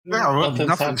No,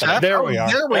 nothing's happening. There we are.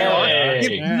 There we are. It's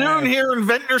Hey. noon here in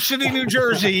Ventnor City, New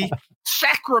Jersey,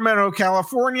 Sacramento,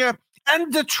 California,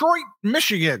 and Detroit,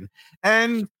 Michigan.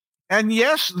 And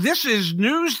yes, this is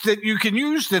news that you can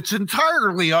use that's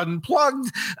entirely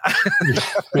unplugged.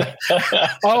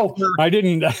 Oh, I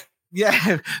didn't.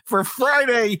 Yeah, for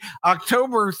Friday,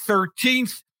 October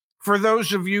 13th, for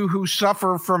those of you who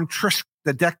suffer from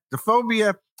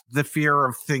triskaidekaphobia, the fear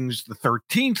of things the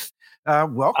 13th,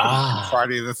 welcome to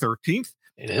Friday the 13th.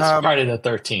 It is Friday the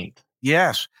 13th.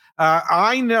 Yes.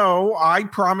 I know I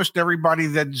promised everybody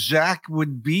that Zach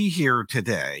would be here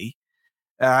today.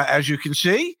 As you can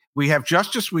see, we have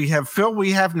Justice, we have Phil,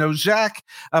 we have no Zach.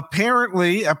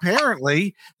 Apparently,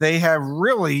 they have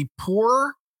really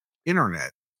poor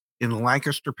internet in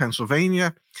Lancaster,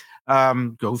 Pennsylvania.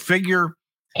 Go figure.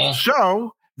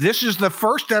 So this is the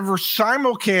first ever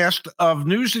simulcast of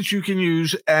news that you can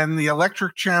use and the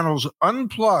electric channels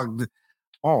unplugged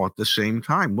all at the same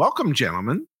time. Welcome,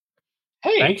 gentlemen.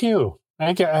 Hey. Thank you.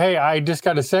 Hey, I just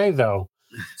got to say, though,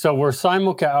 so we're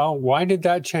simulcast. Oh, why did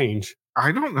that change?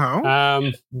 I don't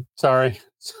know. Sorry.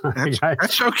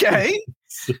 That's okay.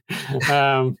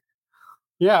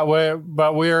 Yeah, we're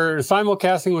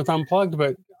simulcasting with Unplugged,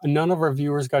 but none of our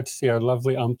viewers got to see our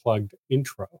lovely Unplugged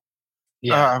intro.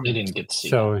 Yeah, they didn't get to see.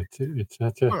 So it's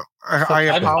that's it. I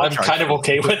apologize. I'm kind of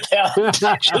okay with that.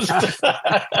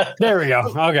 There we go.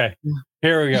 Okay,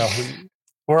 here we go.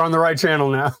 We're on the right channel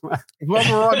now. Well,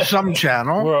 we're on some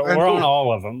channel. We're on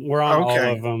all of them. We're on all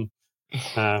of them.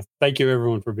 Thank you,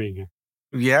 everyone, for being here.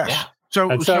 Yes. Yeah.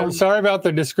 So sorry about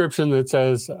the description that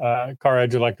says Car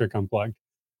Edge Electric Unplugged.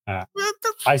 I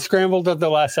scrambled at the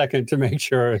last second to make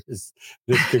sure this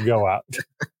could go out.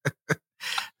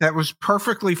 That was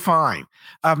perfectly fine.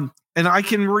 And I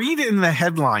can read in the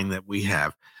headline that we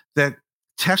have that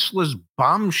Tesla's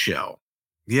bombshell,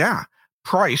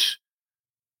 price,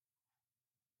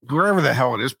 wherever the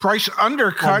hell it is, price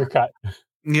undercut.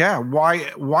 Yeah,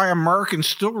 why Americans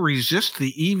still resist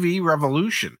the EV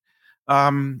revolution.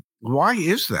 Why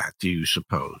is that, do you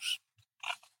suppose?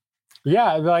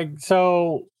 Yeah,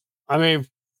 so, I mean,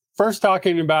 first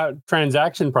talking about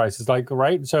transaction prices,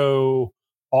 right? So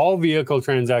all vehicle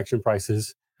transaction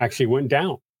prices actually went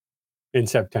down in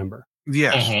September.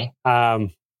 Yes.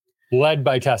 Led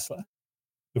by Tesla,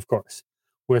 of course,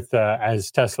 with as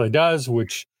Tesla does,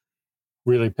 which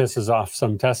really pisses off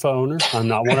some Tesla owners. I'm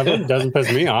not one of them. It doesn't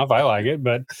piss me off. I like it.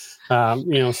 But,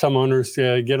 some owners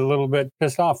get a little bit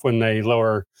pissed off when they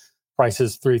lower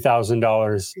prices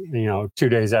 $3,000, 2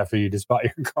 days after you just bought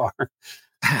your car.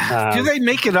 Do they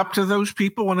make it up to those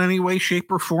people in any way, shape,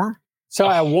 or form? So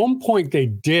at one point they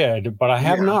did, but I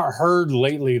have not heard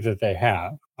lately that they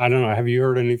have. I don't know. Have you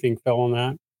heard anything, Phil, on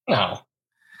that? No.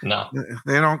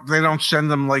 They don't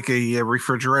send them like a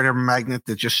refrigerator magnet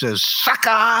that just says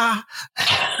 "sucker."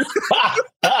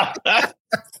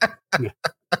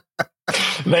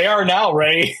 They are now,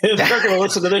 Ray. They're going to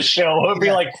listen to this show and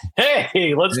be like,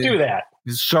 "Hey, let's do that."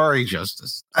 Sorry,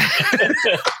 Justice.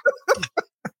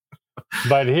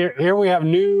 But here we have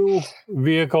new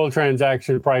vehicle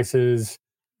transaction prices.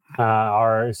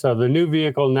 So the new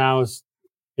vehicle now is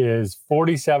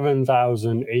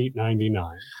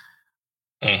 $47,899.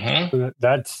 Mm-hmm.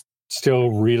 That's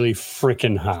still really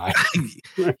freaking high.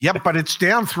 Yep, but it's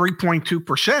down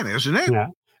 3.2%, isn't it? Yeah.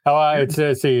 It's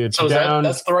down.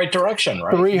 That's the right direction,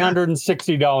 right?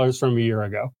 $360 from a year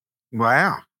ago.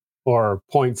 Wow. Or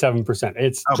 0.7%.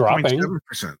 It's dropping.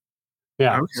 0.7%.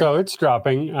 Yeah, okay. So it's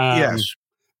dropping. Yes.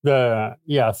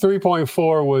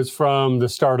 3.4 was from the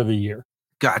start of the year.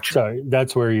 Gotcha. So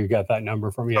that's where you got that number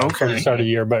from. Yeah, okay. From the start of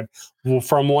the year. But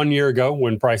from 1 year ago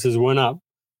when prices went up,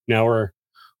 now we're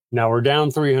down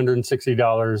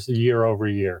 $360 year over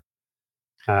year.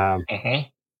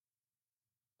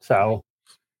 So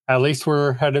at least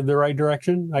we're headed the right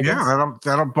direction, I guess. Yeah,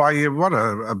 that'll buy you what,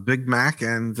 a Big Mac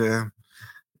and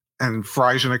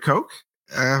fries and a Coke.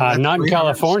 Not in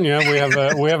California. We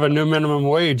have a new minimum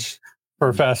wage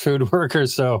for fast food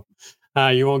workers, so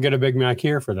you won't get a Big Mac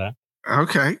here for that.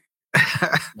 Okay.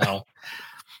 No.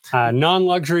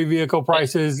 Non-luxury vehicle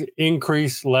prices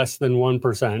increase less than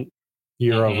 1%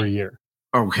 year over year.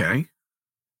 Okay.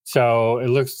 So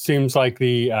it seems like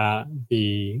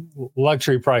the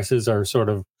luxury prices are sort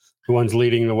of the ones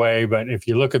leading the way. But if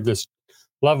you look at this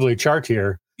lovely chart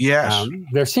here, yes,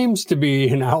 there seems to be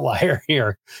an outlier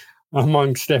here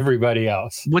amongst everybody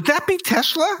else. Would that be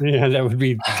Tesla? Yeah, that would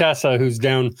be Tesla, who's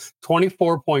down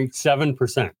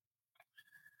 24.7%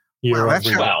 year over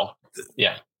year. Wow.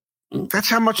 Yeah. That's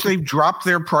how much they've dropped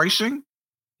their pricing?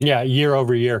 Yeah, year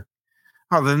over year.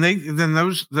 Oh, then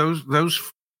those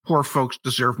poor folks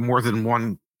deserve more than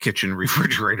one kitchen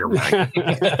refrigerator magnet.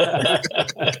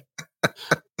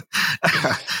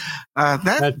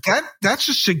 That's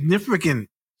a significant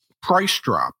price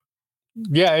drop.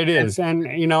 Yeah, it is. And,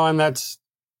 and that's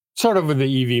sort of with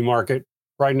the EV market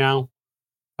right now.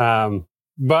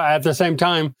 But at the same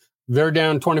time, they're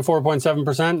down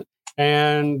 24.7%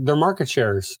 and their market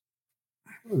shares,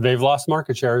 they've lost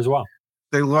market share as well.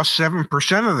 They lost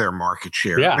 7% of their market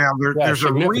share. Yeah, now there's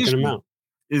a reason. Amount.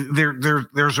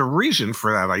 There's a reason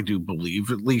for that, I do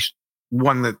believe, at least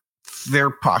one that they're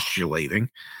postulating.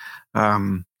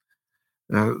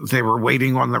 They were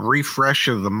waiting on the refresh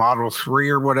of the Model 3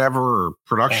 or whatever, or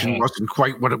production wasn't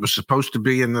quite what it was supposed to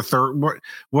be in the third.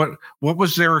 What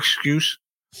was their excuse?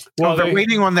 Well, they're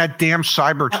waiting on that damn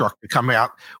Cybertruck to come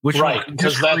out, which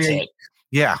because that's it.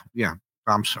 Yeah.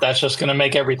 I'm sorry. That's just going to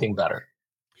make everything better,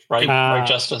 right? Right,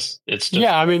 Justice. It's just,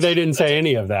 I mean, they didn't say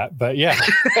any of that, but yeah,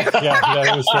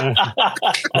 that was.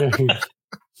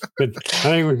 But I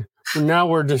think now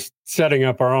we're just setting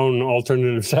up our own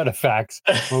alternative set of facts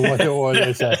on what it was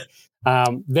they said.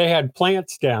 They had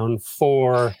plants down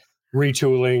for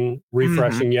retooling,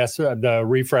 refreshing. Yes, the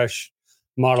refresh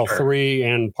Model 3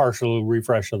 and partial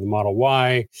refresh of the Model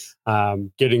Y,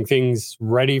 getting things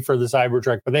ready for the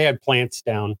Cybertruck. But they had plants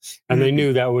down, and they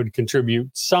knew that would contribute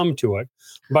some to it.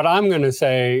 But I'm going to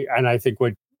say, and I think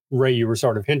what Ray, you were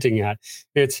sort of hinting at,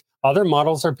 it's other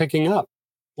models are picking up.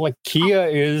 Like Kia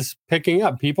is picking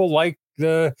up. People like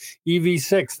the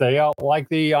EV6. They all like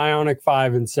the Ioniq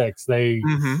 5 and 6. They,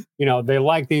 they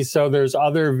like these. So there's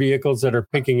other vehicles that are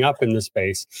picking up in the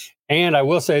space. And I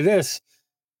will say this,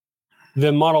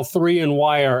 the Model 3 and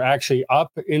Y are actually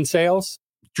up in sales.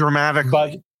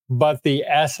 Dramatically. But the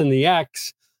S and the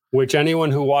X, which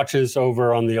anyone who watches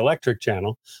over on the electric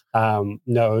channel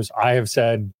knows, I have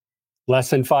said less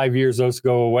than 5 years those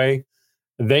go away.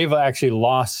 They've actually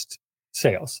lost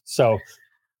sales. So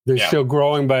they're still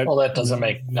growing, but that doesn't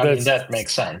make. That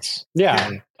makes sense.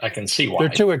 Yeah, I can see why they're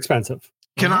too expensive.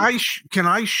 Can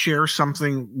I share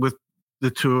something with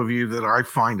the two of you that I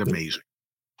find amazing?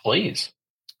 Please.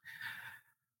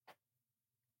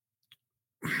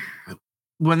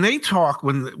 When they talk,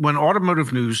 when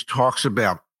Automotive News talks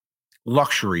about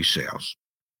luxury sales,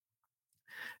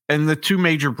 and the two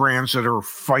major brands that are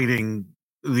fighting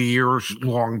the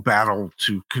years-long battle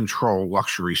to control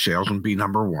luxury sales and be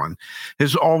number one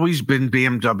has always been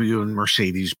BMW and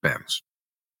Mercedes-Benz.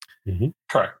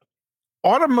 Correct.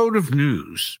 Automotive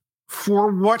News,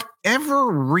 for whatever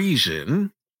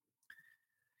reason,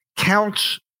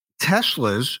 counts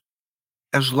Teslas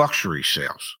as luxury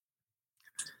sales.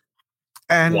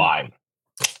 And why?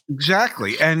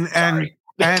 Exactly. And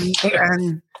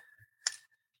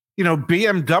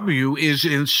BMW is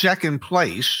in second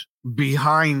place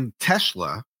behind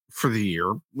Tesla for the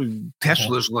year.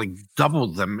 Tesla's like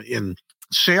doubled them in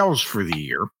sales for the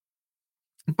year.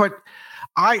 But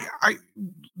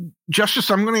Justice,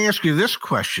 I'm going to ask you this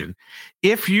question.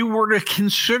 If you were to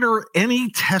consider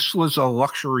any Teslas a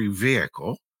luxury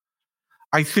vehicle,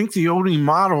 I think the only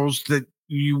models that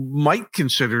you might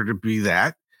consider to be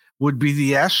that would be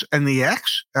the S and the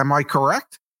X. Am I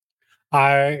correct?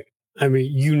 I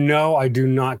mean, I do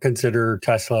not consider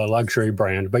Tesla a luxury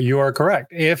brand, but you are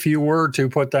correct. If you were to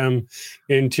put them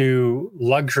into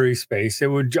luxury space, it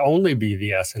would only be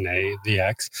the S and the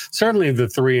X. Certainly the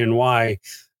 3 and Y,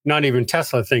 not even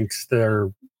Tesla thinks they're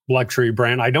luxury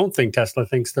brand. I don't think Tesla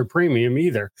thinks they're premium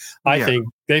either. I think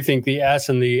they think the S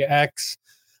and the X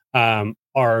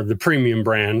are the premium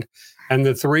brand, and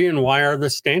the 3 and Y are the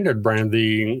standard brand,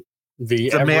 the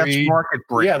mass market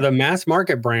brand. Yeah, the mass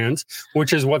market brands,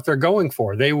 which is what they're going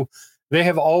for. They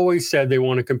have always said they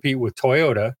want to compete with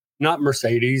Toyota, not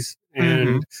Mercedes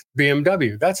and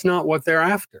BMW. That's not what they're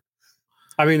after.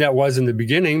 I mean, that was in the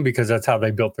beginning because that's how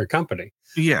they built their company.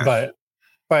 Yeah. But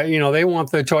they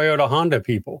want the Toyota Honda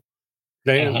people.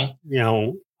 They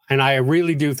and I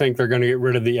really do think they're going to get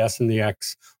rid of the S and the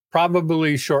X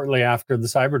probably shortly after the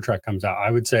Cybertruck comes out. I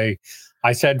would say,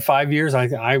 I said 5 years.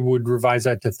 I would revise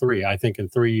that to 3. I think in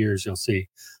 3 years you'll see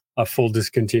a full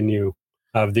discontinue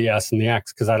of the S and the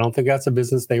X because I don't think that's a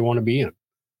business they want to be in.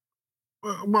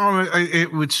 Well,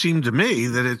 it would seem to me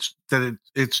that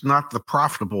it's not the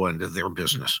profitable end of their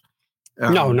business.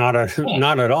 No, not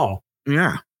at all.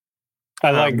 Yeah.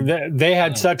 They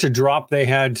had such a drop, they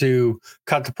had to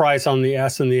cut the price on the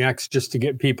S and the X just to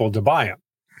get people to buy them.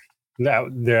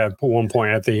 At one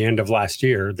point at the end of last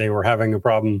year, they were having a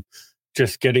problem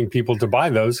just getting people to buy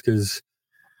those because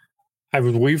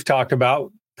we've talked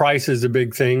about price is a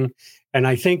big thing. And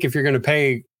I think if you're going to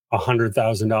pay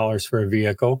 $100,000 for a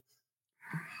vehicle,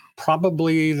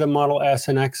 probably the Model S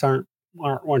and X aren't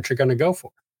what you're going to go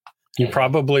for. you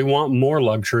probably want more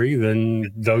luxury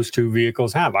than those two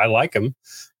vehicles have. I like them,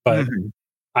 but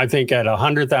I think at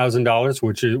 $100,000,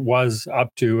 which it was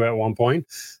up to at one point,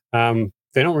 they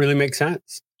don't really make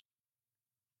sense.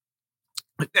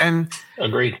 And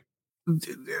agreed.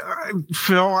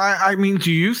 Phil, I mean,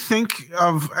 do you think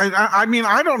of? I mean,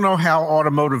 I don't know how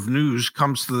Automotive News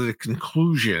comes to the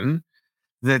conclusion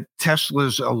that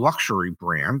Tesla's a luxury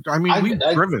brand. I mean, we've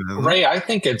driven them. Ray, I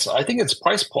think it's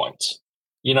price points.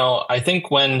 I think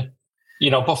when,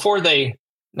 before they've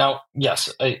come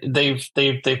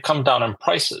down in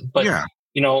prices, but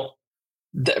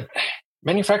the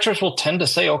manufacturers will tend to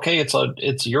say, okay,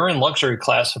 you're in luxury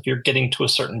class if you're getting to a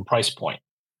certain price point.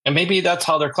 And maybe that's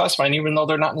how they're classifying, even though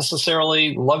they're not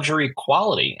necessarily luxury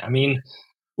quality. I mean,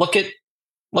 look at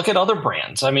other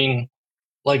brands. I mean,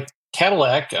 like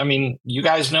Cadillac. I mean, you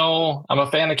guys know I'm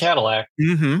a fan of Cadillac,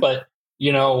 but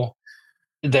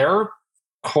they're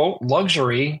quote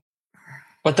luxury.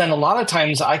 But then a lot of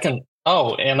times and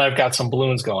I've got some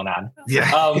balloons going on.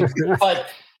 Yeah. But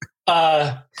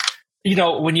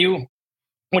when you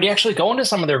actually go into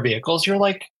some of their vehicles, you're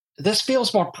like, this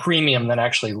feels more premium than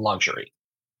actually luxury.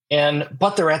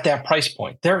 But they're at that price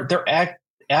point. They're at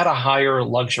a higher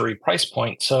luxury price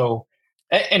point. So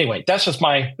anyway, that's just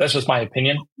my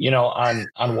opinion,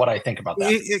 on what I think about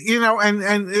that. And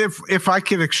if I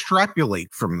could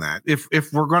extrapolate from that,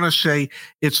 if we're going to say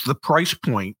it's the price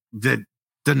point that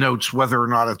denotes whether or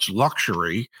not it's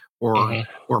luxury or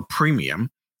premium.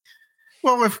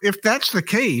 Well, if that's the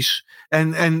case,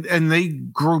 and they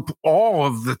group all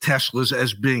of the Teslas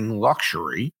as being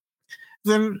luxury,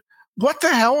 then what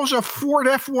the hell is a Ford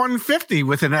F-150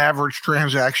 with an average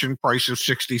transaction price of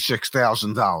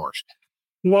 $66,000?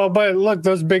 Well, but look,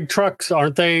 those big trucks,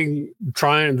 aren't they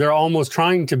they're almost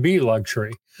trying to be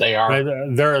luxury. They are.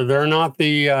 They're not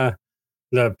the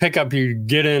pickup you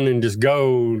get in and just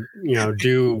go,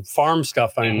 do farm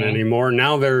stuff in anymore.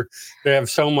 Now they have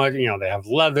so much, they have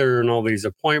leather and all these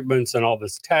appointments and all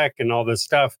this tech and all this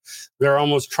stuff. They're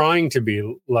almost trying to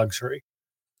be luxury.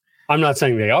 I'm not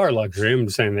saying they are luxury. I'm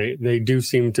saying they do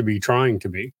seem to be trying to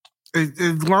be.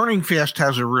 Learning Fast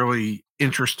has a really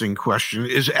interesting question.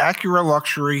 Is Acura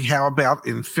luxury? How about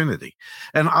Infiniti?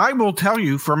 And I will tell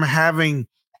you, from having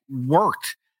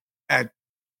worked at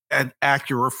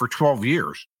Acura for 12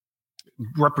 years,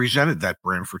 represented that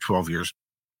brand for 12 years,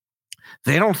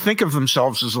 they don't think of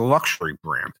themselves as a luxury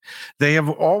brand. They have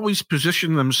always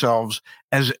positioned themselves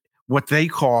as what they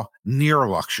call near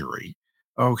luxury,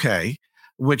 okay,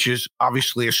 which is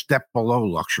obviously a step below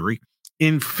luxury.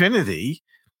 Infiniti,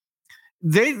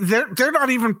 they're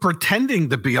not even pretending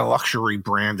to be a luxury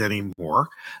brand anymore.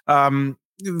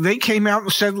 They came out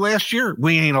and said last year,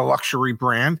 we ain't a luxury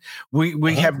brand.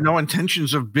 We have no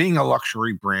intentions of being a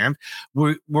luxury brand.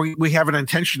 We have an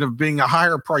intention of being a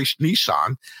higher priced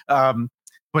Nissan,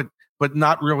 but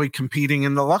not really competing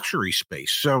in the luxury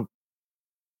space. So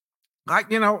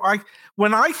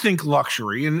when I think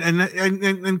luxury,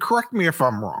 and correct me if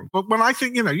I'm wrong, but when I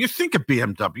think, you think of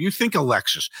BMW, you think of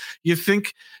Lexus, you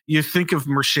think of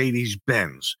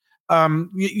Mercedes-Benz.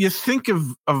 You think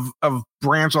of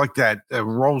brands like that,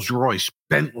 Rolls-Royce,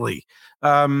 Bentley,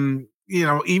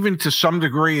 even to some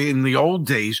degree in the old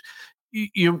days,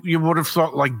 you would have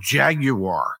thought like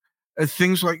Jaguar,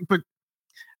 things like, but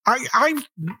I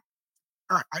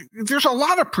there's a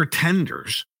lot of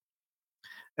pretenders.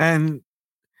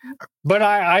 But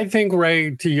I think,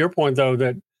 Ray, to your point, though,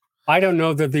 that I don't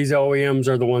know that these OEMs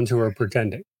are the ones who are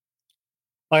pretending.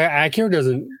 Like Acura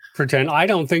doesn't pretend. I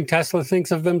don't think Tesla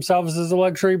thinks of themselves as a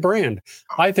luxury brand.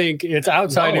 I think it's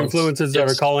outside influences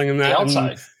that are calling them that.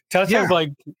 Outside. Tesla's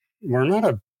like, we're not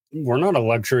a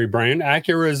luxury brand.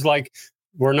 Acura is like,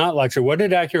 we're not luxury. What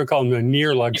did Acura call them? A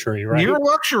near luxury, right? Near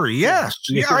luxury, yes.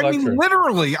 Near I mean, luxury.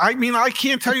 literally. I mean, I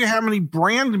can't tell you how many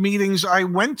brand meetings I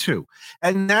went to,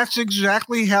 and that's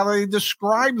exactly how they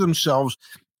describe themselves.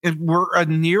 We're a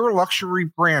near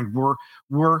luxury brand. We're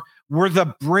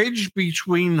the bridge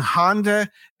between Honda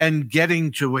and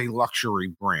getting to a luxury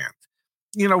brand.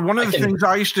 One of the things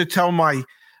I used to tell my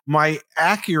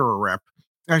Acura rep,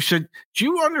 I said, do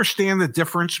you understand the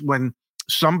difference when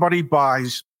somebody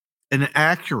buys an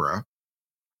Acura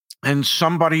and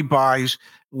somebody buys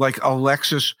like a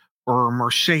Lexus or a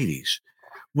Mercedes?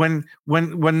 When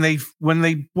they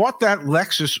bought that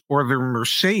Lexus or their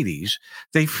Mercedes,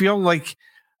 they feel like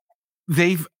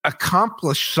they've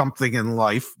accomplished something in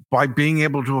life by being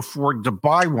able to afford to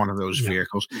buy one of those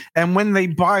vehicles. And when they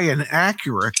buy an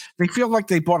Acura, they feel like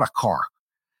they bought a car.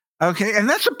 Okay. And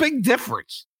that's a big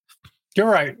difference. You're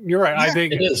right. Yeah, I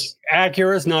think it is.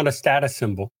 Acura is not a status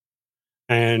symbol.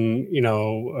 And,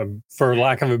 for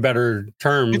lack of a better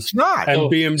terms, it's not.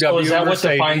 And BMW, so is that Mercedes,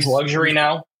 what defines luxury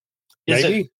now?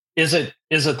 Maybe? Is it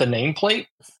the nameplate?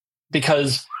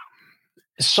 Because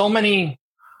so many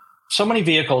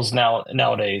vehicles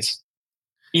nowadays,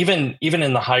 even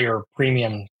in the higher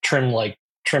premium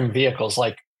trim vehicles,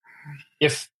 like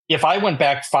if I went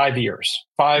back 5 years,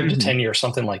 5 to 10 years,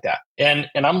 something like that, and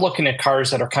I'm looking at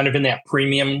cars that are kind of in that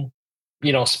premium,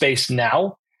 space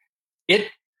now, it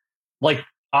like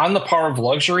on the par of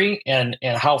luxury and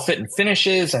how fit and finish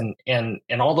is and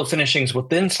all the finishings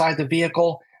within inside the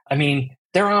vehicle. I mean,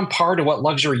 they're on par to what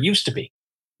luxury used to be.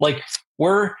 Like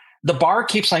the bar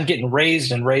keeps on getting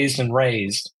raised and raised and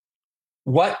raised.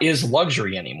 What is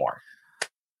luxury anymore?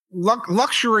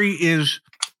 Luxury is,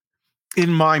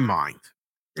 in my mind,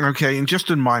 okay, and just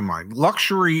in my mind,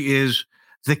 luxury is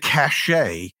the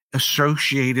cachet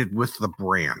associated with the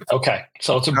brand. Okay,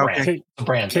 so it's a brand. Okay. A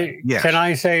brand. Yes. Can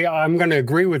I say I'm going to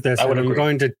agree with this? I'm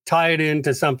going to tie it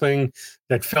into something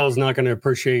that Phil's not going to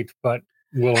appreciate, but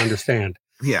will understand.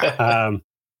 Yeah.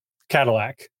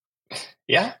 Cadillac.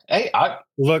 Yeah. Hey,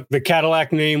 look, the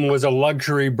Cadillac name was a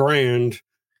luxury brand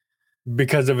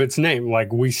because of its name.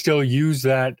 Like, we still use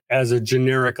that as a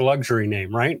generic luxury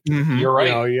name, right? Mm-hmm. You're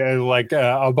right. Like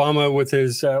Obama with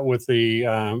his with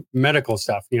the medical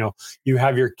stuff. You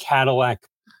have your Cadillac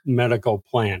medical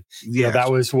plan. Yes.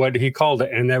 That was what he called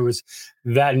it, and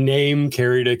that name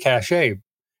carried a cachet.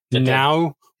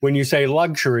 Now, when you say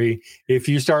luxury, if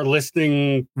you start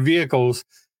listing vehicles,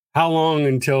 how long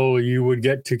until you would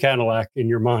get to Cadillac in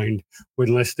your mind with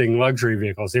listing luxury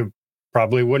vehicles? It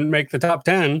probably wouldn't make the top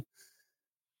 10.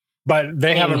 But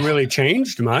they haven't really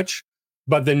changed much.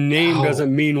 But the name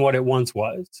doesn't mean what it once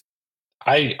was.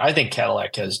 I think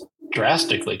Cadillac has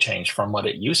drastically changed from what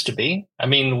it used to be. I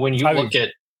mean, when you look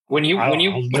at when you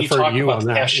talk about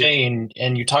the cachet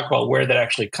and you talk about where that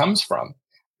actually comes from,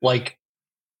 like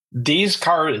these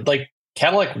cars, like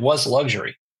Cadillac was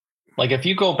luxury. Like if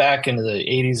you go back into the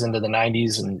 80s, into the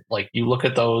 90s, and like you look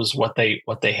at those, what they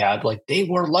had, like they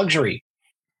were luxury.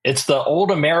 It's the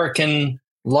old American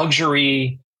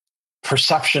luxury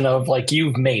perception of like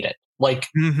you've made it. Like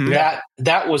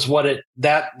that was what it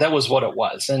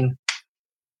was. And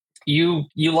you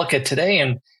look at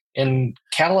today and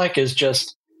Cadillac is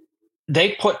just,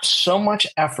 they put so much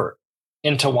effort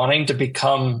into wanting to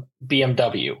become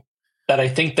BMW that I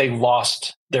think they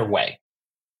lost their way.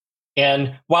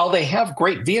 And while they have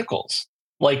great vehicles,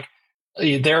 like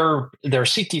their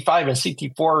CT5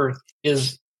 and CT4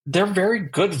 they're very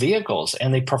good vehicles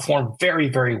and they perform very,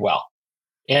 very well.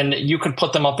 And you could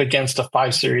put them up against a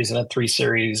 5 Series and a 3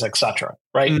 Series, etc.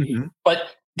 Right? Mm-hmm. But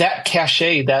that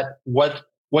cachet, that what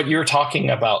you're talking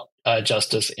about,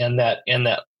 Justise, and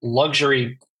that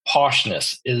luxury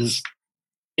poshness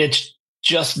it's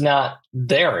just not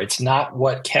there. It's not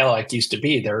what Cadillac used to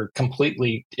be. They're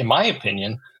completely, in my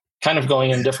opinion, kind of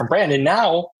going in a different brand, and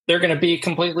now they're going to be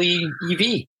completely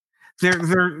EV.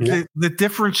 The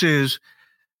difference is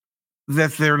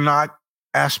that they're not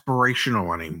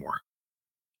aspirational anymore.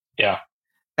 Yeah.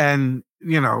 And,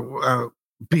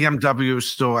 BMW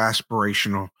is still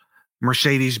aspirational.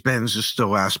 Mercedes-Benz is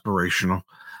still aspirational.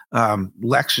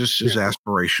 Lexus is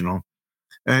aspirational.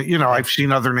 I've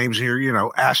seen other names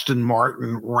here, Aston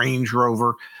Martin, Range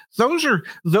Rover. Those are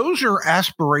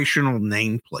aspirational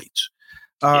nameplates.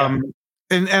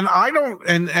 And I don't,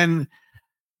 and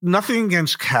nothing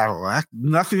against Cadillac,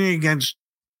 nothing against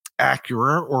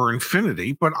Acura or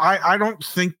Infiniti, but I don't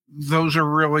think those are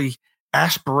really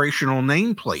aspirational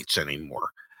nameplates anymore.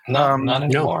 No, not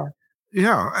anymore.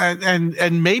 Yeah,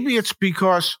 and maybe it's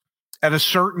because at a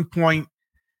certain point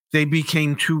they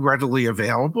became too readily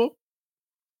available,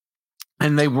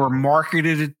 and they were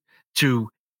marketed to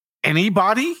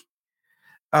anybody.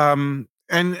 And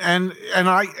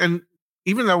even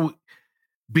though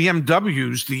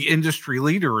BMW's the industry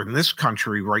leader in this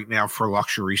country right now for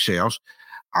luxury sales,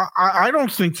 I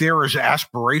don't think they're as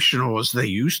aspirational as they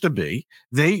used to be.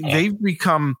 They've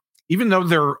become, even though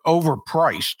they're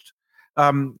overpriced,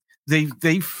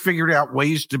 they figured out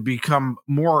ways to become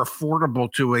more affordable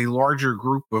to a larger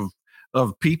group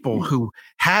of people who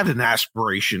had an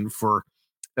aspiration for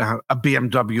a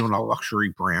BMW and a luxury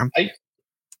brand.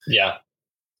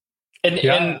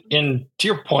 And to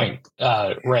your point,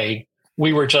 Ray,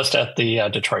 we were just at the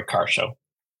Detroit Car Show.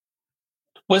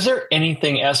 Was there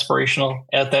anything aspirational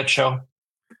at that show?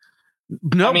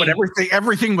 No, but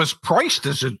everything was priced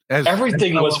as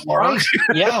everything was priced.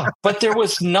 Yeah, but there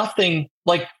was nothing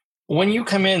like when you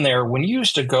come in there. When you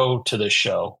used to go to the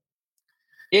show,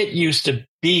 it used to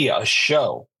be a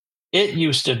show. It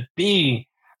used to be,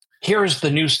 here's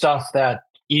the new stuff that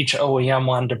each OEM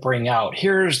wanted to bring out.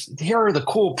 Here are the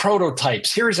cool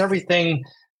prototypes. Here's everything.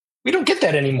 We don't get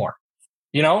that anymore.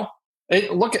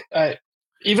 Look at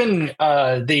even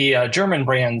the German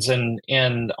brands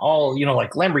and all,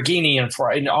 like Lamborghini and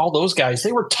Ferrari and all those guys.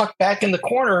 They were tucked back in the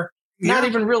corner, not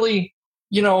even really,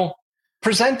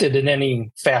 presented in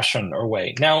any fashion or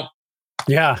way. Now,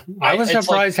 yeah, I was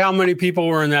surprised how many people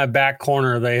were in that back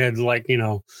corner. They had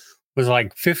was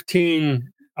like 15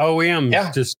 OEMs.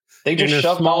 Yeah, they just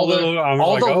shoved all the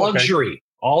luxury,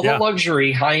 the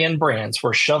luxury high-end brands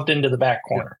were shoved into the back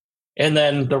corner. Yeah. And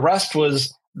then the rest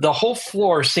was, the whole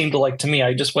floor seemed to me,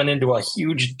 I just went into a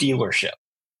huge dealership.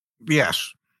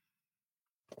 Yes.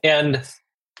 And,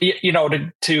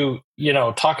 to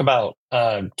talk about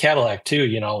Cadillac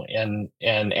too,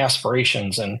 and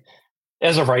aspirations. And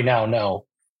as of right now, no.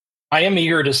 I am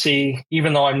eager to see,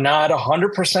 even though I'm not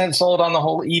 100% sold on the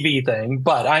whole EV thing,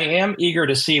 but I am eager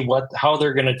to see how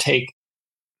they're going to take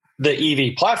the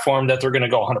EV platform that they're going to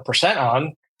go 100%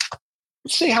 on,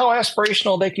 see how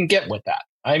aspirational they can get with that.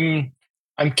 I'm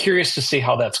curious to see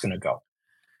how that's going to go.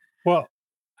 Well,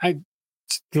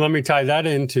 let me tie that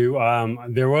into,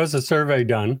 there was a survey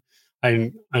done,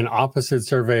 an opposite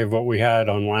survey of what we had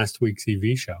on last week's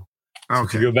EV show. Okay. So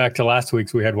if you go back to last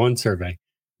week's, we had one survey.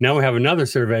 Now we have another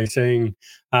survey saying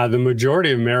the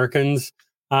majority of Americans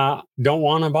don't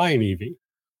want to buy an EV.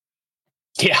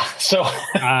 Yeah, so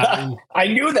I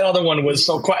knew that other one was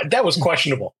that was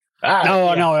questionable.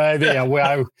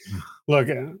 Look,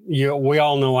 we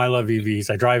all know I love EVs.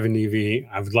 I drive an EV.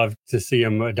 I would love to see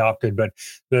them adopted, but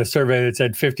the survey that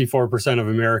said 54% of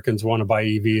Americans want to buy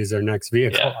EV as their next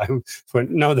vehicle. Yeah. I went,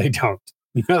 no, they don't.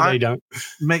 No, they don't.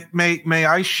 May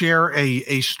I share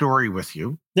a story with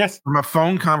you? Yes. From a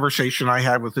phone conversation I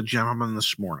had with a gentleman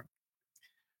this morning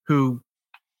who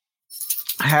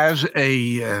has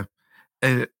a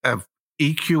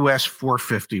EQS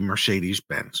 450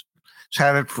 Mercedes-Benz. He's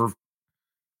had it for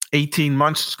 18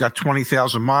 months. It's got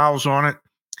 20,000 miles on it.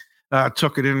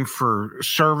 Took it in for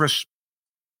service.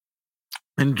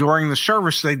 And during the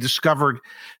service, they discovered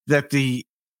that the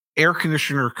air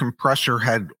conditioner compressor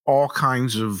had all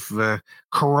kinds of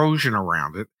corrosion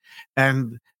around it.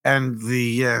 And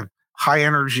the high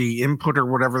energy input or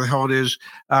whatever the hell it is,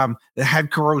 it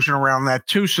had corrosion around that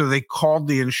too. So they called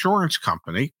the insurance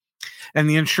company, and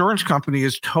the insurance company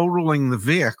is totaling the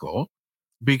vehicle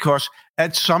because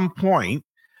at some point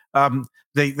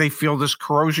they feel this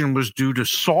corrosion was due to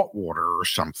salt water or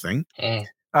something.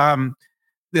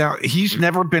 Now, he's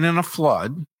never been in a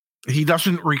flood. He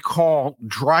doesn't recall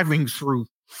driving through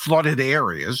flooded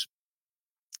areas.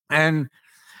 And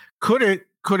could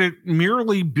it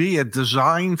merely be a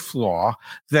design flaw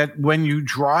that when you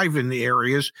drive in the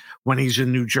areas, when he's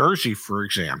in New Jersey, for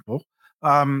example,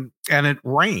 and it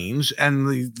rains and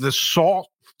the salt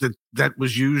that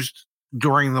was used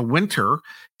during the winter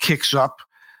kicks up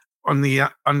on the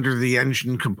under the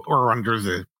engine or under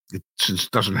the, since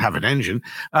it doesn't have an engine,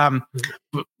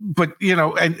 but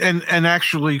and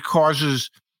actually causes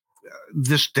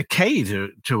this decay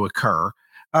to occur.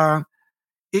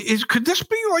 Could this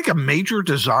be like a major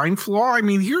design flaw? I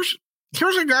mean, here's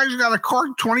a guy who's got a car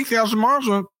 20,000 miles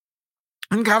on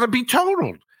and got to be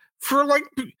totaled for like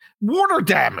water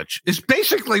damage. It's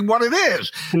basically what it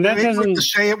is. And that doesn't to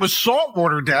say it was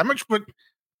saltwater damage, but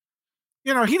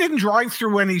he didn't drive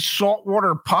through any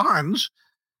saltwater ponds.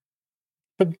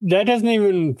 But that doesn't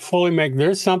even fully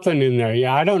there's something in there.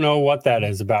 Yeah, I don't know what that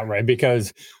is about, right?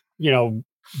 Because,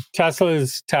 Tesla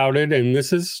is touted, and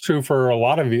this is true for a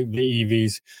lot of the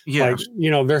EVs. Yes.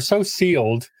 Like, they're so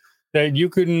sealed that you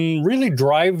can really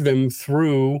drive them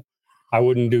through. I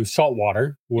wouldn't do salt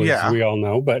water, we all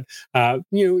know, but,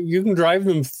 you can drive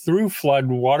them through flood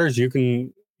waters. You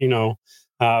can,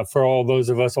 for all those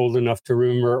of us old enough to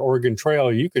remember Oregon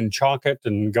Trail, you can chalk it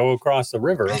and go across the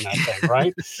river on that thing,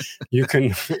 right? You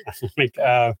can,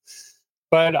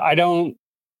 but I don't.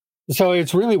 So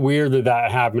it's really weird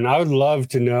that happened. I would love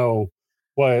to know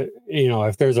what,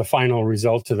 if there's a final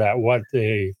result to that, what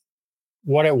it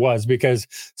was, because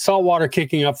saltwater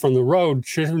kicking up from the road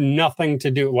should have nothing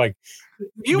to do. Like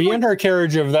the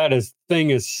undercarriage of that thing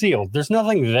is sealed. There's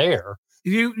nothing there.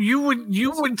 You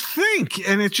would think,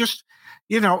 and it's just,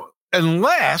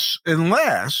 unless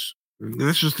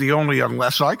this is the only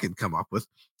unless I could come up with,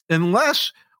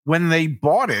 unless when they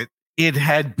bought it, it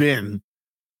had been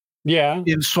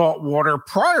in salt water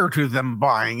prior to them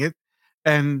buying it,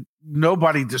 and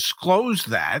nobody disclosed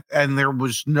that, and there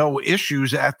was no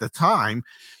issues at the time.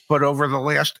 But over the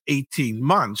last 18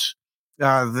 months,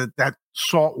 that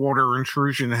saltwater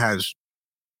intrusion has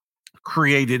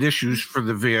created issues for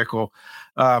the vehicle,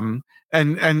 and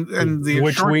the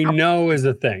which we know is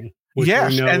a thing.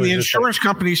 Yes, and the insurance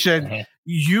company said,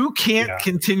 you can't Yeah.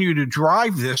 continue to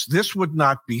drive this. This would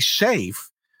not be safe.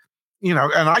 And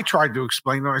I tried to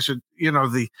explain them. I said,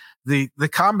 the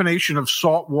combination of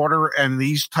salt water and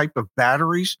these type of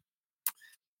batteries,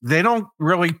 they don't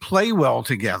really play well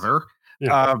together.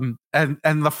 Yeah.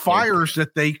 And the fires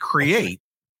that they create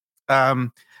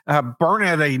burn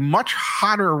at a much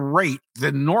hotter rate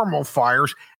than normal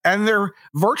fires, and they're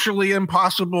virtually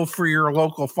impossible for your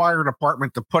local fire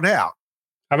department to put out.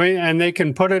 I mean, and they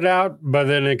can put it out, but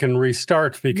then it can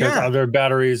restart because Yeah. other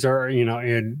batteries are,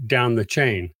 down the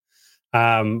chain.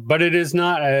 But it is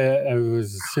not. It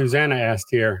was Susanna asked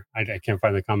here. I can't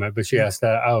find the comment, but she asked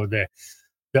that. Oh, the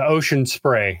ocean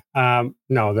spray.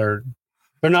 No, they're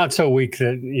not so weak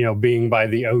that being by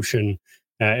the ocean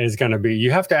is going to be.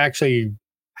 You have to actually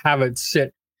have it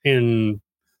sit in,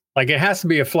 like it has to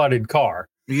be a flooded car.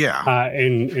 Yeah.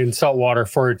 In salt water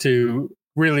for it to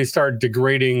really start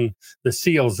degrading the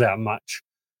seals that much.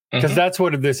 Because that's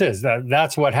what this is.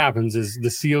 That's what happens is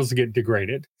the seals get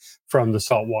degraded from the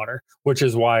salt water, which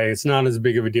is why it's not as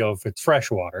big of a deal if it's fresh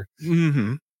water.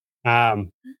 Mm-hmm.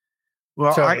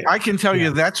 Well, so, I can tell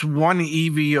you that's one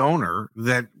EV owner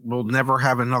that will never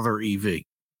have another EV.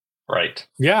 Right.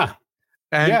 Yeah.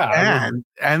 And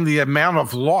the amount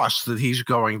of loss that he's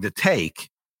going to take,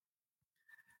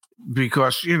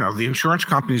 because the insurance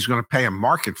company is going to pay a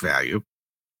market value.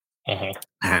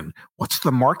 And what's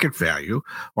the market value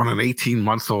on an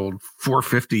 18-month-old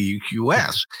 450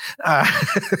 US?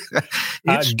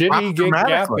 Did he get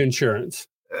gap insurance?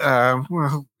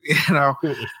 Well,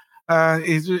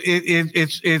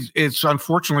 it's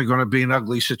unfortunately going to be an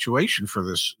ugly situation for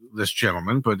this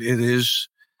gentleman, but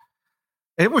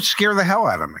it would scare the hell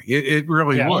out of me. It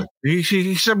really would.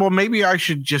 He said, well, maybe I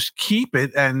should just keep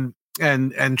it and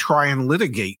try and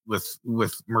litigate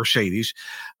with Mercedes.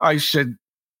 I said,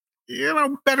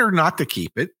 better not to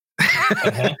keep it,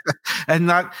 and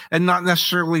not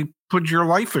necessarily put your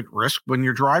life at risk when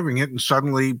you're driving it, and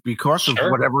suddenly, because of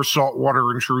whatever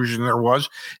saltwater intrusion there was,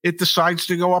 it decides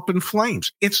to go up in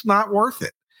flames. It's not worth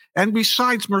it. And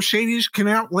besides, Mercedes can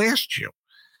outlast you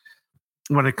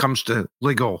when it comes to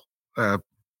legal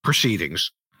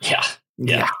proceedings. Yeah.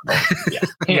 They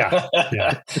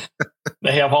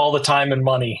have all the time and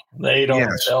money. They don't.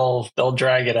 Yes. They'll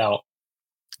drag it out.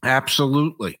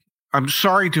 Absolutely. I'm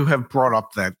sorry to have brought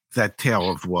up that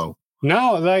tale of woe.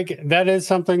 No, like that is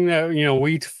something that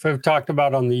we've talked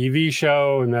about on the EV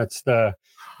show, and that's the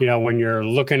when you're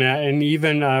looking at, and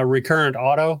even recurrent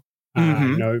auto.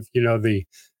 If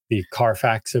the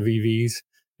Carfax of EVs,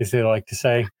 as they like to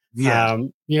say. Yes.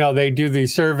 They do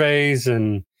these surveys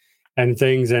and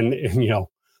things, and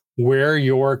where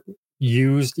your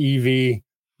used EV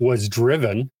was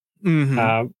driven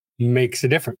makes a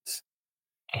difference.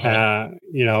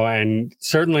 And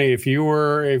certainly if you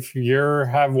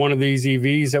have one of these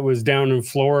EVs that was down in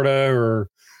Florida or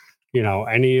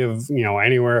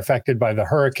anywhere affected by the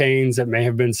hurricanes that may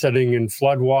have been sitting in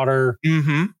floodwater,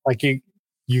 like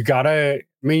you gotta,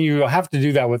 you have to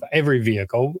do that with every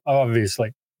vehicle,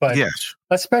 obviously, but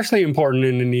especially important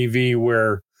in an EV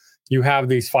where you have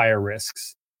these fire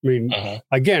risks.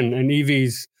 Again, an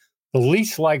EV's the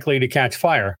least likely to catch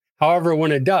fire. However,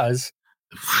 when it does,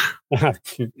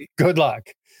 good luck.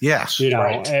 Yes.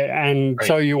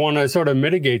 So you want to sort of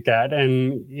mitigate that.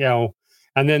 And,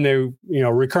 and then they,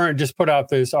 Recurrent just put out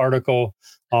this article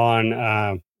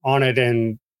on it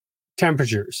and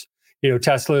temperatures.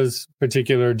 Tesla's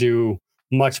particular do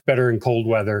much better in cold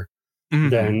weather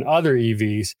than other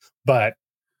EVs, but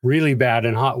really bad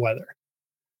in hot weather.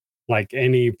 Like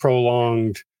any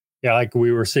prolonged, like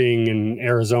we were seeing in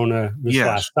Arizona this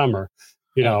last summer,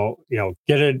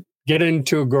 get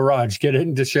into a garage, get it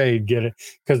into shade, get it,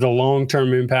 because the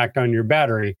long-term impact on your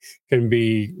battery can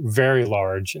be very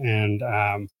large, and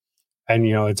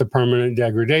it's a permanent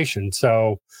degradation.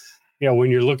 So,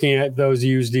 when you're looking at those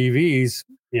used EVs,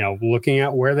 looking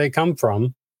at where they come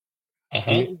from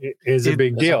is a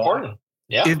big deal. Important.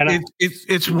 Yeah.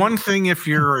 It's one thing if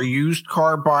you're a used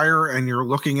car buyer and you're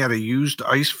looking at a used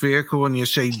ICE vehicle and you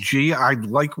say, gee, I'd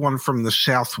like one from the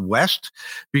Southwest,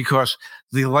 because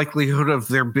the likelihood of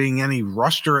there being any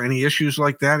rust or any issues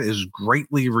like that is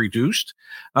greatly reduced.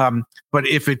 But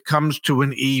if it comes to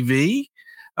an EV,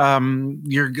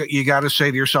 you got to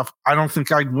say to yourself, I don't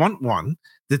think I'd want one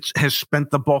that has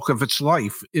spent the bulk of its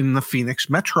life in the Phoenix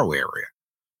metro area.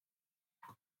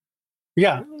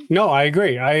 Yeah, no, I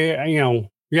agree.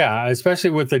 Especially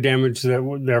with the damage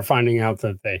that they're finding out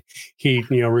that the heat,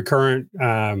 Recurrent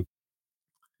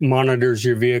monitors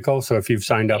your vehicle. So if you've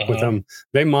signed up with them,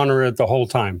 they monitor it the whole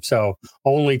time. So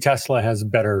only Tesla has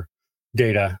better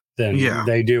data than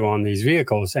they do on these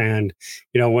vehicles. And,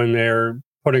 when they're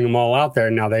putting them all out there,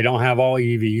 now they don't have all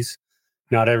EVs.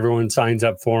 Not everyone signs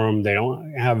up for them. They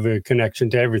don't have a connection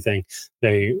to everything.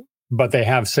 But they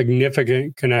have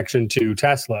significant connection to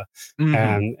Tesla.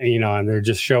 And, and they're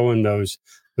just showing those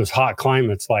hot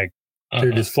climates. Like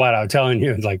they're just flat out telling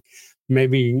you, like,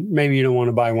 maybe you don't want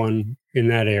to buy one in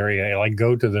that area. Like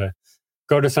go to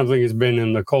something that's been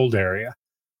in the cold area.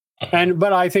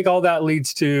 But I think all that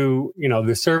leads to,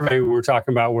 the survey we were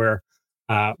talking about where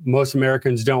most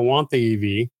Americans don't want the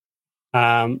EV.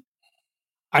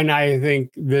 And I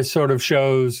think this sort of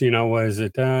shows, was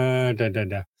it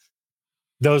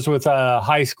those with a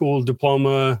high school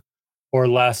diploma or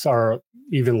less are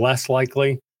even less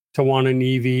likely to want an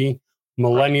EV.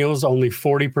 Millennials, only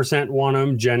 40% want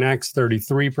them. Gen X,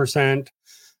 33%.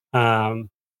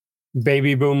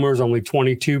 Baby boomers, only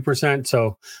 22%.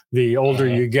 So the older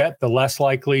you get, the less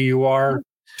likely you are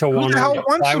to want to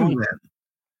buy one.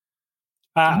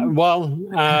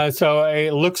 So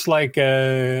it looks like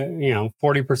 40%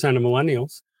 of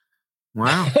millennials.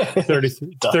 Wow.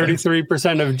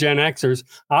 33% of Gen Xers.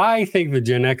 I think the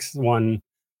Gen X one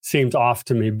seems off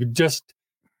to me, but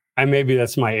maybe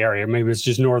that's my area. Maybe it's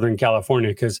just Northern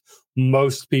California, because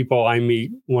most people I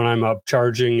meet when I'm up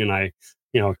charging and I,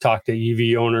 talk to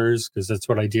EV owners, because that's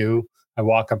what I do. I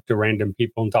walk up to random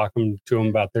people and talk to them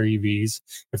about their EVs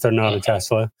if they're not a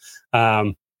Tesla.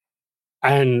 And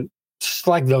just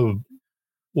like the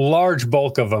large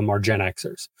bulk of them are Gen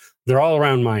Xers. They're all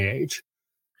around my age,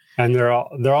 and they're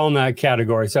all in that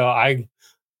category. So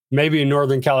maybe in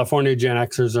Northern California, Gen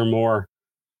Xers are more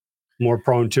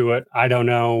prone to it. I don't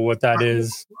know what that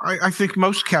is. I think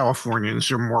most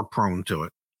Californians are more prone to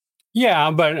it.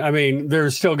 Yeah, but I mean,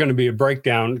 there's still going to be a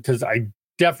breakdown, because I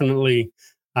definitely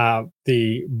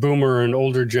the boomer and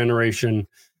older generation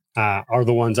are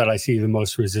the ones that I see the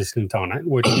most resistant on it,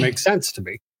 which makes sense to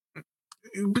me.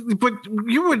 But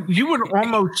you would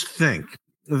almost think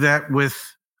that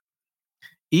with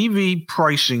EV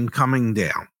pricing coming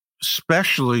down,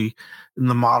 especially in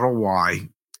the Model Y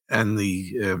and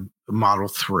the Model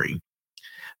 3,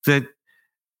 that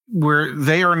where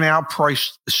they are now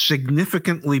priced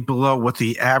significantly below what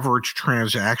the average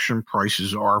transaction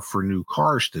prices are for new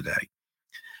cars today,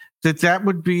 that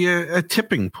would be a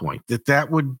tipping point, that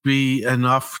would be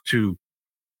enough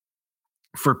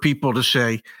for people to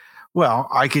say, well,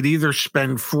 I could either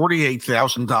spend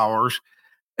 $48,000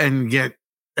 and get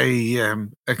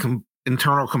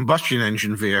internal combustion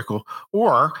engine vehicle,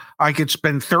 or I could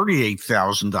spend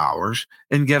 $38,000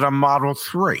 and get a Model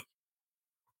 3.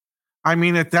 I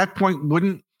mean, at that point,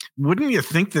 wouldn't you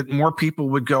think that more people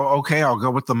would go, okay, I'll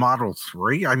go with the Model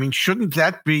 3? I mean, shouldn't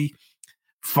that be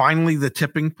finally the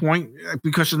tipping point?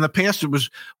 Because in the past it was,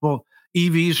 well,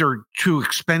 EVs are too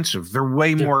expensive. They're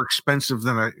way more expensive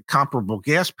than a comparable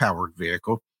gas-powered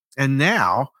vehicle. And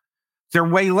now they're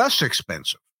way less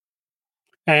expensive.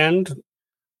 And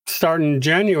starting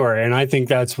January, and I think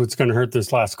that's what's going to hurt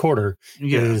this last quarter,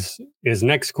 is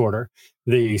next quarter,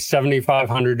 the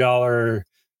 $7,500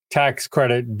 tax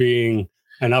credit being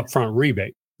an upfront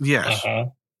rebate. Yes.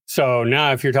 So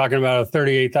now if you're talking about a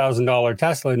 $38,000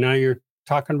 Tesla, now you're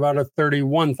talking about a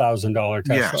 $31,000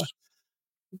 Tesla. Yes.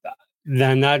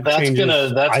 Then that's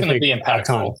changes. That's gonna be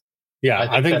impactful. Yeah,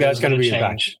 I think that's going to be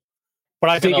impactful. But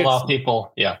I think a lot of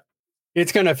people. Yeah,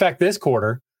 it's going to affect this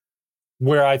quarter,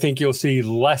 where I think you'll see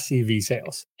less EV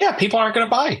sales. Yeah, people aren't going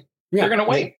to buy. They're going to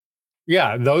wait.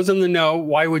 Yeah, those in the know.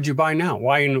 Why would you buy now?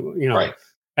 Why right.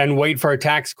 And wait for a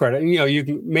tax credit? You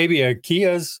can maybe a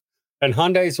Kias and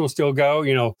Hyundais will still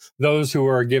go. Those who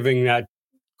are giving that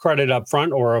credit up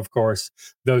front, or of course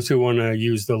those who want to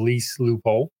use the lease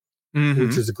loophole.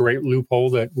 Which is a great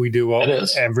loophole that we do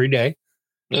every day.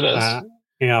 It is.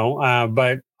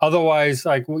 But otherwise,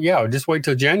 just wait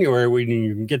till January when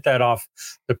you can get that off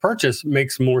the purchase.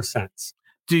 Makes more sense.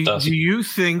 Do you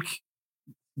think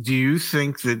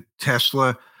that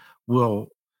Tesla will,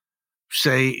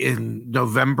 say, in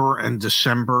November and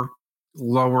December,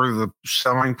 lower the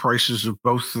selling prices of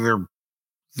both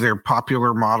their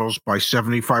popular models by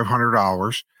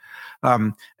 $7,500,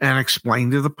 and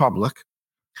explain to the public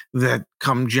that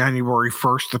come January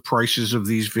 1st, the prices of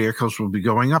these vehicles will be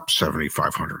going up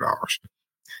 $7,500,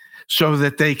 so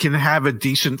that they can have a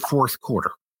decent fourth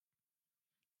quarter?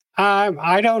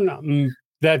 I don't know.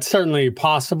 That's certainly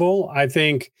possible. I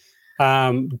think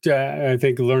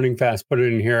Learning Fast put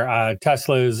it in here.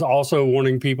 Tesla is also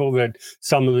warning people that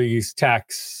some of these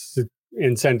tax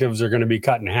incentives are going to be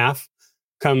cut in half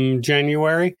come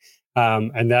January.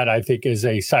 And that, I think, is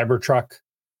a Cybertruck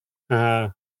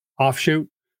offshoot.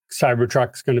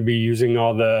 Cybertruck's going to be using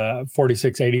all the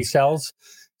 4680 cells.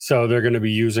 So they're going to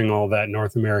be using all that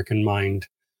North American mined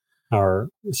or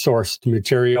sourced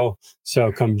material.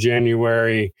 So come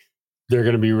January, they're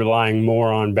going to be relying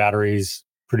more on batteries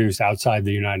produced outside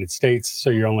the United States. So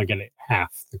you're only getting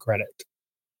half the credit.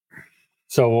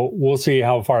 So we'll see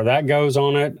how far that goes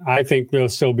on it. I think there'll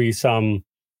still be some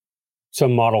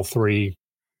Model 3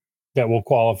 that will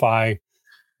qualify,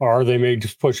 or they may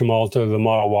just push them all to the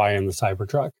Model Y and the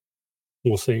Cybertruck.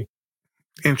 We'll see.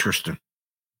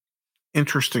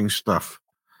 Interesting stuff.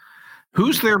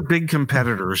 Who's their big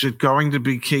competitor? Is it going to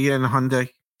be Kia and Hyundai?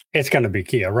 It's going to be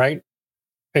Kia, right?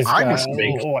 It has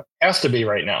to be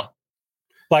right now.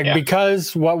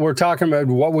 Because what we're talking about,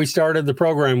 what we started the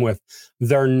program with,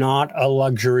 they're not a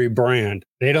luxury brand.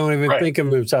 They don't even think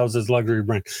of themselves as luxury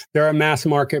brand. They're a mass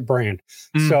market brand.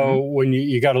 Mm-hmm. So when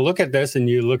you got to look at this, and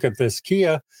you look at this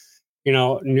Kia,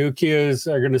 new Kias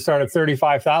are going to start at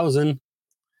 $35,000.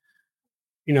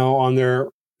 On their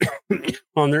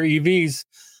EVs.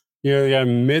 You got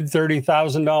mid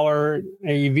 $30,000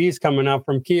 EVs coming out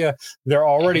from Kia. They're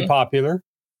already popular.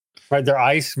 Right, their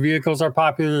ICE vehicles are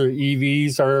popular.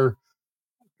 EVs are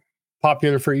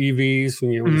popular for EVs.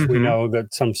 We know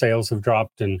that some sales have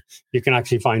dropped, and you can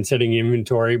actually find sitting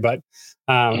inventory. But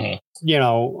on the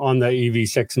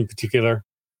EV6 in particular,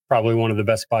 probably one of the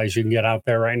best buys you can get out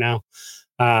there right now.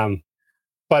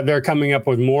 But they're coming up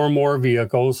with more and more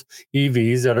vehicles,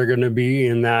 EVs, that are going to be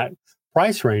in that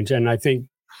price range. And I think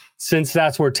since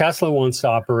that's where Tesla wants to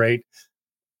operate,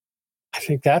 I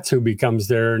think that's who becomes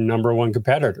their number one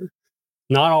competitor.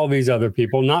 Not all these other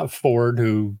people, not Ford,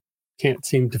 who can't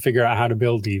seem to figure out how to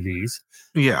build EVs.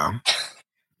 Yeah.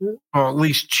 Well, at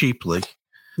least cheaply.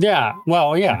 Yeah.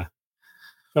 Well, yeah.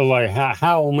 So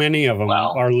how many of them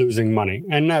are losing money?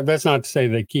 And that's not to say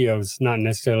that Kia's not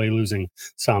necessarily losing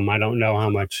some. I don't know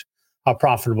how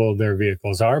profitable their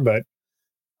vehicles are, but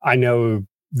I know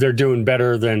they're doing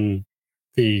better than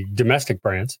the domestic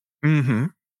brands. Mm-hmm.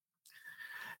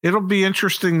 It'll be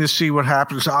interesting to see what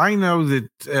happens. I know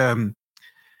that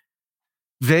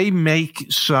they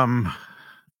make some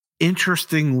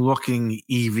interesting looking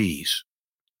EVs.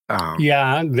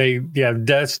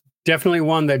 That's definitely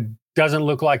one that doesn't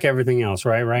look like everything else,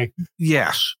 right?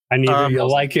 Yes. And either you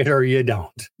like it or you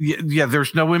don't. Yeah,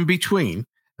 there's no in between.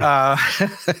 And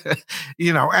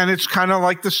it's kind of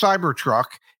like the Cybertruck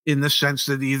in the sense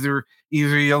that either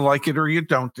you like it or you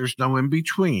don't. There's no in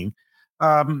between.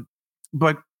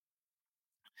 But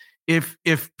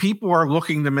if people are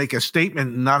looking to make a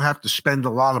statement and not have to spend a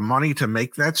lot of money to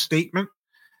make that statement,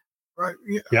 right?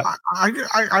 Yeah.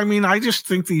 I just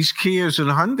think these Kias and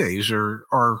Hyundais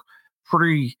are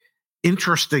pretty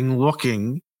interesting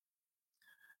looking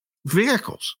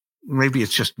vehicles. Maybe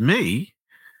it's just me.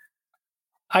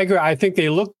 I agree. I think they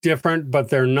look different, but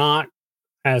they're not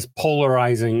as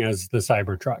polarizing as the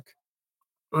Cybertruck.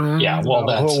 Yeah, well,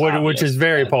 that's which is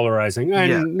very polarizing,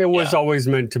 and it was always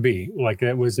meant to be. Like,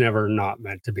 it was never not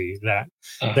meant to be that.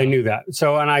 They knew that.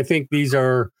 So, and I think these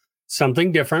are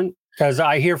something different, because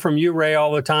I hear from you, Ray,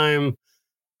 all the time.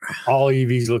 All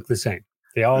EVs look the same.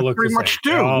 They all look the same. Much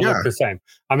do. They all look the same.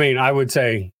 I mean, I would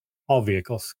say all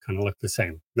vehicles kind of look the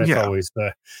same. That's always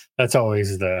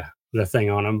the thing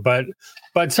on them.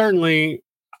 But certainly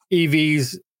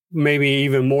EVs, maybe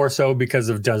even more so because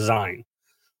of design.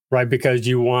 Right, because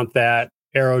you want that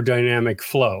aerodynamic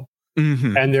flow.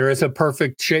 Mm-hmm. And there is a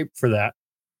perfect shape for that.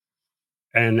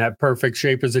 And that perfect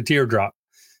shape is a teardrop.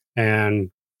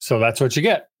 And so that's what you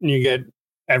get. You get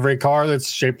every car that's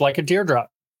shaped like a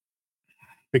teardrop,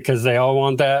 because they all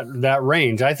want that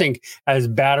range. I think as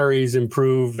batteries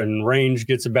improve and range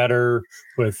gets better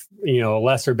with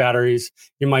lesser batteries,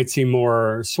 you might see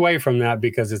more sway from that,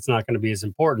 because it's not going to be as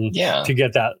important to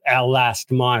get that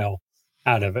last mile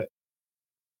out of it.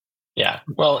 Yeah.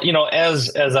 Well,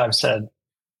 as I've said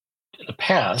in the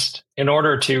past, in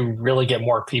order to really get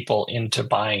more people into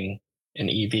buying an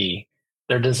EV,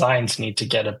 their designs need to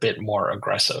get a bit more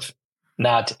aggressive.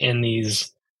 Not in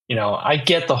these, I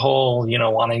get the whole,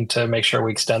 wanting to make sure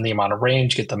we extend the amount of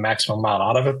range, get the maximum amount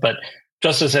out of it. But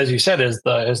just as you said, as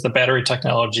the battery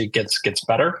technology gets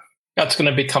better, that's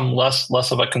going to become less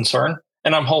of a concern.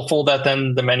 And I'm hopeful that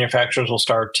then the manufacturers will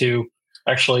start to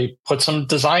actually put some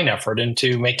design effort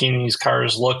into making these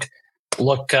cars look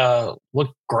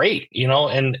great,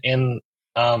 and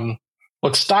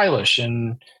look stylish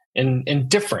and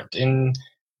different, and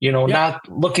not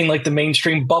looking like the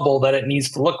mainstream bubble that it needs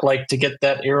to look like to get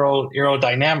that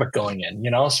aerodynamic going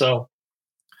in. So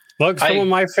look, some of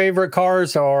my favorite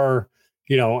cars are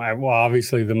well,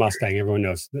 obviously the Mustang, everyone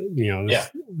knows,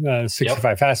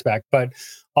 65 fastback, but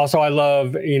also I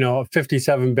love,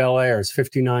 57 Bel Airs,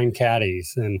 59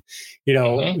 Caddies. And,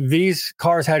 these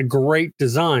cars had great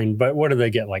design, but what do they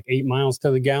get? Like 8 miles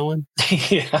to the gallon?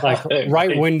 Like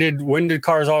winded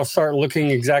cars all start looking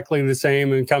exactly the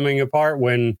same and coming apart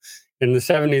when in the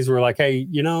 70s we're like, hey,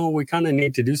 we kind of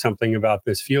need to do something about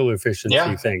this fuel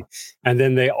efficiency thing. And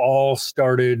then they all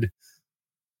started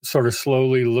sort of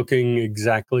slowly looking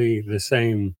exactly the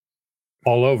same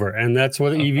all over. And that's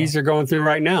what EVs are going through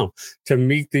right now to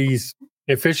meet these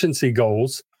efficiency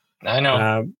goals. I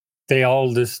know. They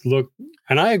all just look,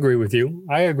 and I agree with you.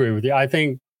 I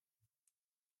think,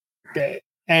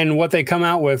 and what they come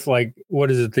out with, like, what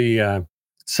is it? The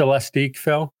Celestiq,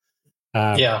 Phil?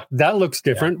 That looks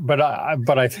different, but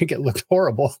I think it looks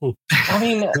horrible. I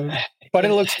mean, but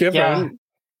it looks different.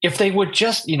 If they would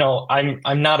just,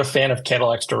 I'm not a fan of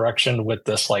Cadillac's direction with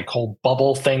this like whole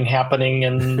bubble thing happening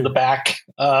in the back.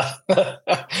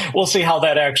 We'll see how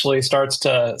that actually starts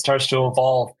to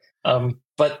evolve.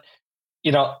 But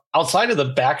outside of the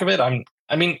back of it,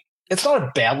 it's not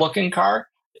a bad looking car.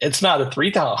 It's not a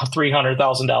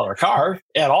 $300,000 car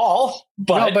at all.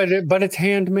 But but it's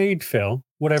handmade, Phil.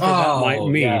 Whatever that might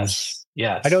mean.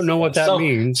 Yes. I don't know what that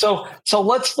means. So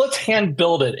let's hand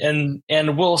build it and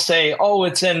we'll say,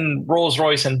 it's in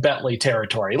Rolls-Royce and Bentley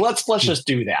territory. Let's just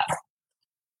do that.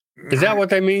 Is that what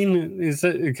they mean? Is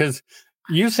it because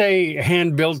you say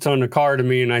hand built on a car to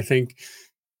me, and I think,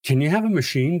 can you have a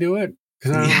machine do it?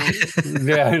 Well,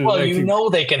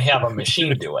 they can have a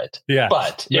machine do it. Yeah.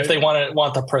 But if they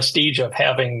want the prestige of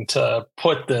having to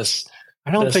put this. I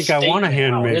don't think I want a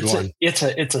handmade one. It's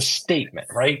a statement,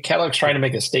 right? Cadillac's trying to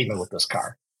make a statement with this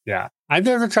car. Yeah,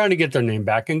 they're trying to get their name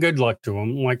back, and good luck to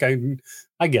them. Like I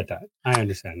get that, I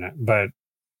understand that, but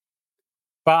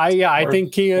I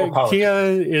think Kia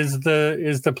is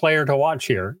the player to watch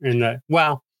here. And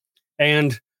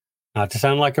not to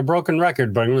sound like a broken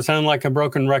record, but I'm going to sound like a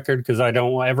broken record because I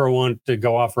don't ever want to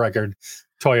go off record.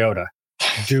 Toyota,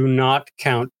 do not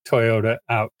count Toyota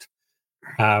out.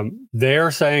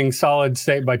 They're saying solid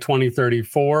state by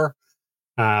 2034.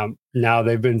 Now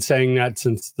they've been saying that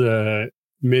since the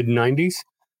mid 90s.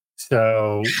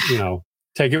 So,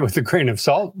 take it with a grain of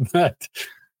salt.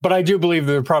 But I do believe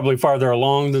they're probably farther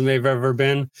along than they've ever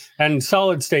been. And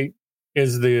solid state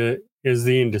is the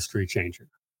industry changer,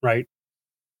 right?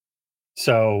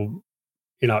 So,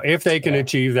 if they can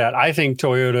achieve that, I think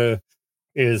Toyota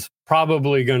is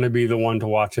probably going to be the one to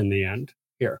watch in the end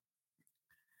here.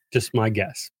 Just my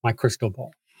guess, my crystal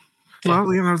ball.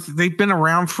 Well, they've been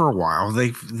around for a while.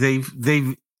 They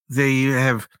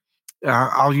have.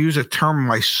 I'll use a term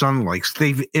my son likes.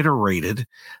 They've iterated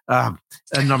a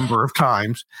number of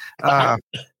times.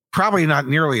 Probably not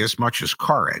nearly as much as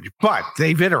Car Edge, but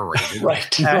they've iterated.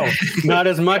 Right. No, not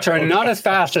as much or not as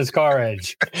fast as Car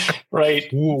Edge.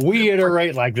 Right. We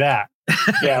iterate like that.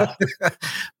 Yeah.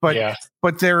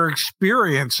 But their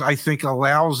experience, I think,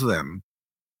 allows them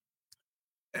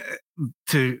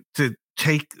to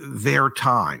take their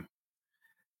time,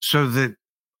 so that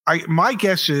my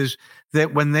guess is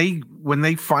that when they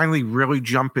finally really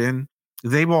jump in,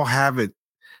 they will have it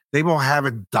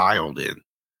dialed in.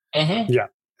 Mm-hmm. Yeah,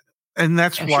 and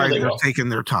that's why they're taking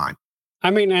their time.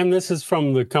 I mean, and this is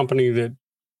from the company that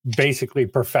basically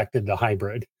perfected the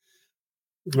hybrid,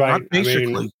 right? Not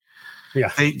basically. Yeah,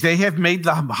 they have made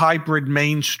the hybrid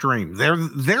mainstream. They're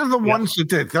the ones that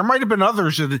did. There might have been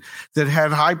others that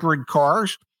had hybrid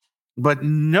cars, but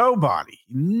nobody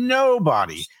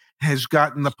has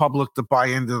gotten the public to buy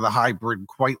into the hybrid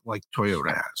quite like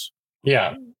Toyota has.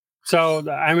 Yeah. So,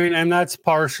 I mean, and that's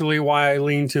partially why I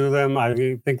lean to them.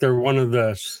 I think they're one of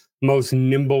the most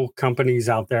nimble companies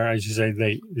out there. As you say,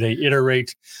 they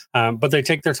iterate, but they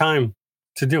take their time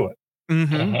to do it.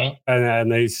 Mm-hmm.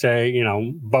 And they say,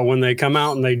 but when they come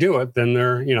out and they do it, then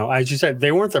they're, as you said,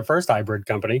 they weren't the first hybrid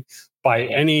company by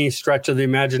any stretch of the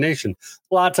imagination.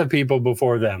 Lots of people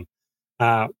before them.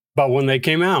 But when they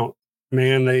came out,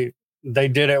 man, they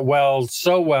did it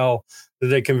so well that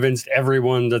they convinced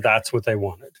everyone that that's what they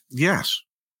wanted. Yes.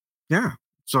 Yeah.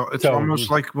 So it's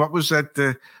almost like what was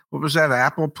that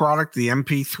Apple product, the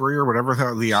MP3 or whatever,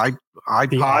 the iPod?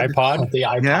 The iPod.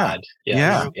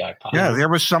 Yeah. The iPod. Yeah. There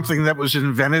was something that was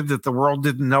invented that the world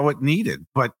didn't know it needed,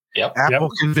 but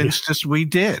Apple convinced us we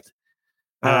did.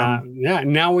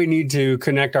 Now we need to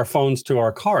connect our phones to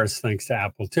our cars thanks to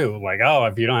Apple too. Like,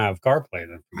 if you don't have CarPlay,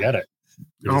 then forget it.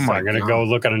 I'm going to go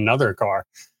look at another car.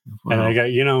 Wow. And I got,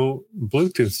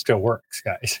 Bluetooth still works,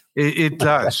 guys. It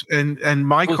does. And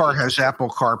my car has Apple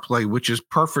CarPlay, which is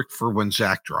perfect for when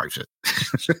Zach drives it.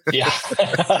 Yeah.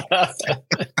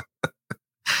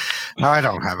 I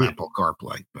don't have Apple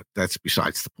CarPlay, but that's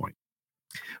besides the point.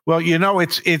 Well,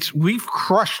 we've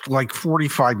crushed like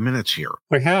 45 minutes here.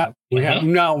 We have.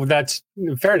 No, that's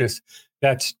in fairness.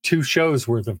 That's 2 shows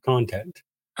worth of content.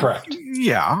 Correct.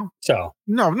 Yeah. So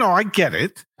no, I get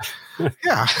it.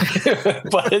 Yeah.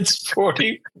 But it's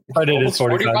 40. But it is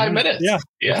 45 minutes.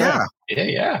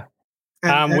 Yeah.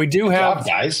 And we do good have job,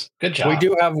 guys. Good job. We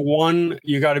do have one.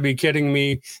 You got to be kidding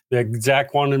me. That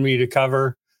Zach wanted me to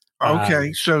cover.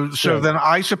 Okay, so then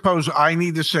I suppose I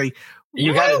need to say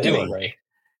you got to do it, Ray.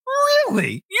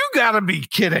 Really? You got to be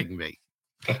kidding me.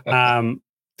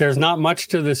 There's not much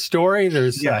to the story.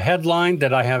 There's a headline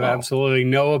that I have absolutely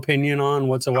no opinion on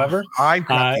whatsoever. I've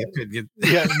got the opinion.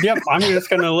 Yep. I'm just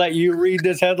going to let you read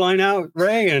this headline out,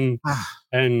 Ray,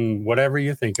 and whatever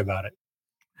you think about it.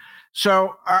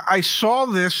 So I saw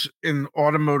this in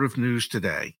automotive news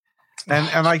today,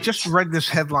 and I just read this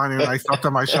headline, and I thought to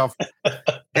myself,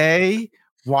 A,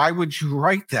 why would you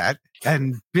write that?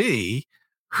 And B,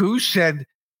 who said,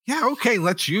 yeah, okay,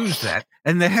 let's use that.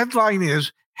 And the headline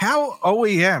is, how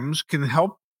OEMs can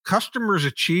help customers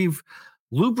achieve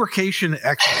lubrication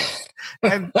excellence.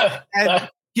 And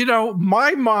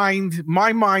my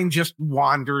mind just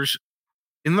wanders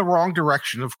in the wrong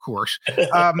direction, of course.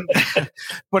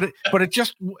 But it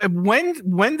just,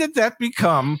 when did that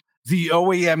become the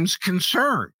OEM's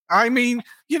concern? I mean,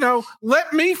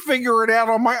 let me figure it out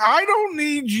on I don't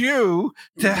need you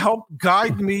to help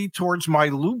guide me towards my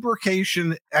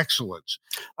lubrication excellence.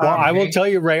 Well, I will tell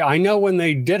you, Ray, I know when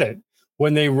they did it,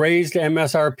 when they raised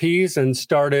MSRPs and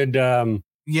started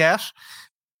yes.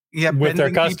 Yeah, with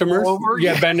their customers.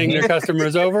 Bending their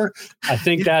customers over. I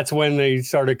think that's when they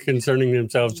started concerning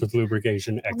themselves with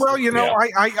lubrication excellence. Well,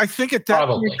 I think at that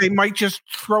point they might just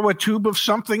throw a tube of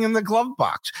something in the glove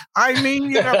box. I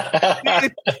mean,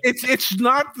 it's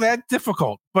not that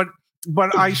difficult. But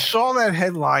I saw that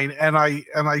headline and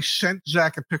I sent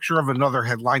Zach a picture of another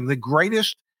headline. The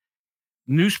greatest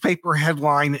newspaper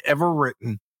headline ever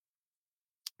written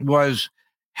was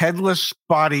 "Headless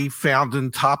Body Found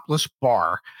in Topless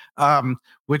Bar,"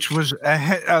 which was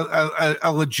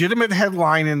a legitimate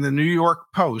headline in the New York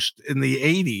Post in the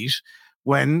 80s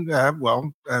when,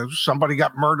 somebody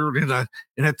got murdered in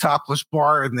a topless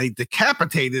bar and they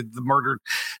decapitated the murdered.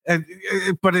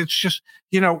 But it's just,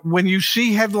 when you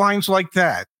see headlines like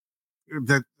that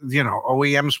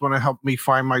OEMs want to help me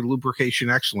find my lubrication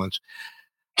excellence.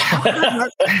 How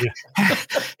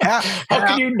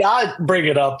can you not bring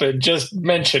it up and just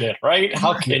mention it, right?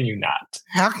 How can you not?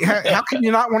 How can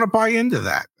you not want to buy into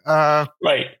that?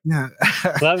 Right. Yeah.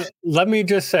 let me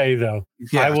just say, though,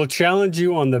 I will challenge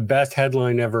you on the best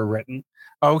headline ever written.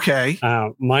 Okay.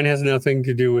 Mine has nothing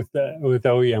to do with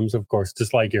OEMs, of course,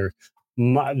 just like yours.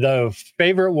 The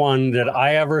favorite one that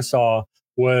I ever saw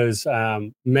was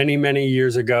many, many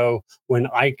years ago when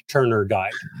Ike Turner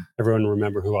died. Everyone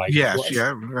remember who Ike was?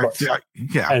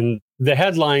 Yeah. And the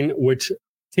headline, which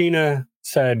Tina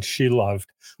said she loved,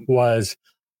 was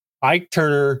Ike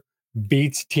Turner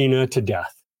beats Tina to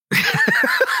death.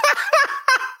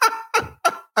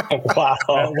 Wow.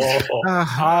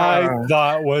 I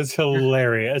thought was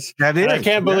hilarious. That is. And I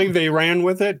can't believe they ran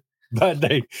with it, but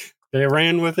they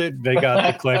ran with it. They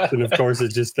got the clicks, and of course,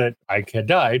 it's just that Ike had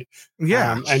died.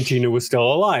 Yeah, and Tina was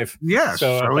still alive. Yeah,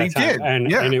 so he did,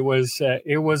 and it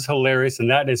was hilarious, and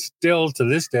that is still to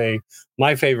this day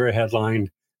my favorite headline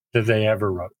that they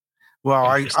ever wrote. Well,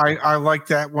 I like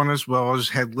that one as well as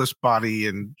Headless Body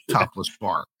and Topless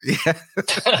Bar. Yeah.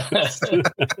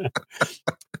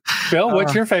 Phil,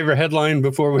 what's your favorite headline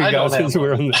before we go? Since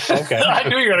we're on the okay, I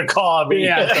knew you were going to call me.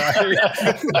 Yeah.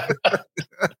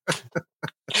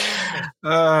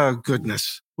 Oh,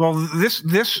 goodness. Well, this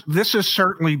has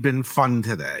certainly been fun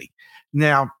today.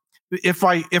 Now, if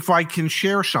I can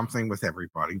share something with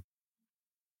everybody,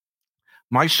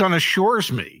 my son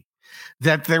assures me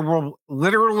that there will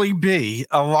literally be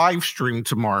a live stream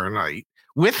tomorrow night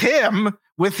with him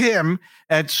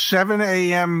at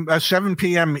 7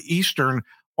 p.m. Eastern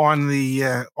on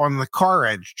the Car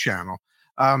Edge channel.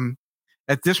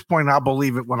 At this point, I'll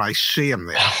believe it when I see him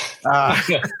there.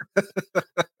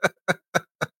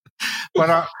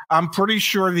 But I'm pretty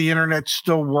sure the internet's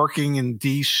still working in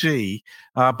DC,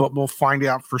 but we'll find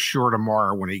out for sure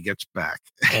tomorrow when he gets back.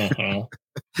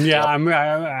 Yeah,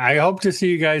 I hope to see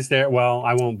you guys there. Well,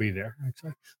 I won't be there,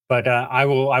 actually, but I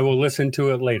will listen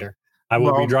to it later. I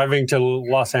will be driving to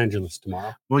Los Angeles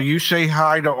tomorrow. Well, you say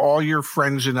hi to all your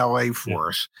friends in LA for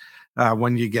us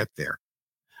when you get there.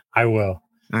 I will.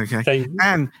 Okay.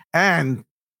 And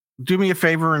do me a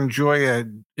favor, enjoy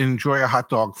a hot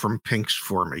dog from Pink's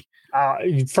for me.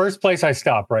 First place I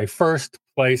stop, right? First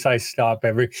place I stop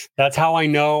that's how I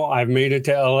know I've made it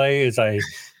to LA is I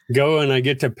go and I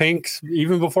get to Pink's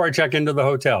even before I check into the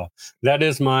hotel. That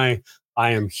is I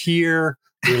am here,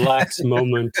 relax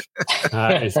moment.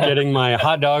 It's getting my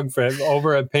hot dog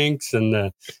over at Pink's and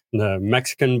the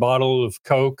Mexican bottle of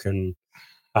Coke and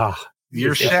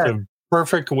you're it's set. the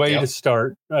perfect way to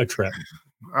start a trip.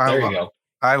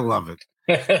 I love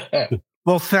it.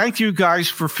 Well, thank you guys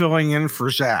for filling in for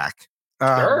Zach.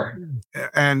 Sure.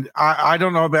 And I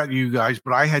don't know about you guys,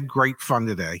 but I had great fun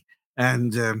today.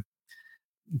 And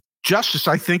Justise,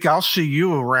 I think I'll see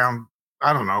you around,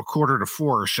 I don't know, 3:45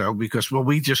 or so, because, well,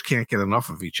 we just can't get enough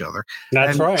of each other.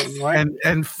 That's right.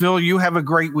 And Phil, you have a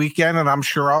great weekend, and I'm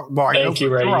sure I'll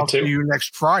see you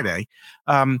next Friday.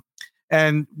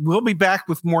 And we'll be back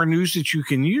with more news that you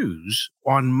can use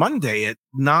on Monday at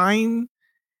 9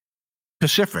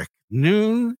 Pacific,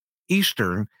 noon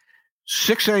Eastern,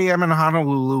 6 a.m. in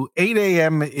Honolulu, 8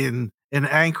 a.m. in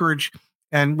Anchorage,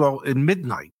 and, well, in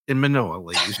midnight in Manila,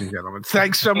 ladies and gentlemen.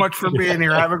 Thanks so much for being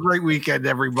here. Have a great weekend,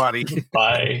 everybody.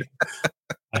 Bye.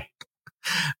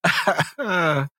 Bye.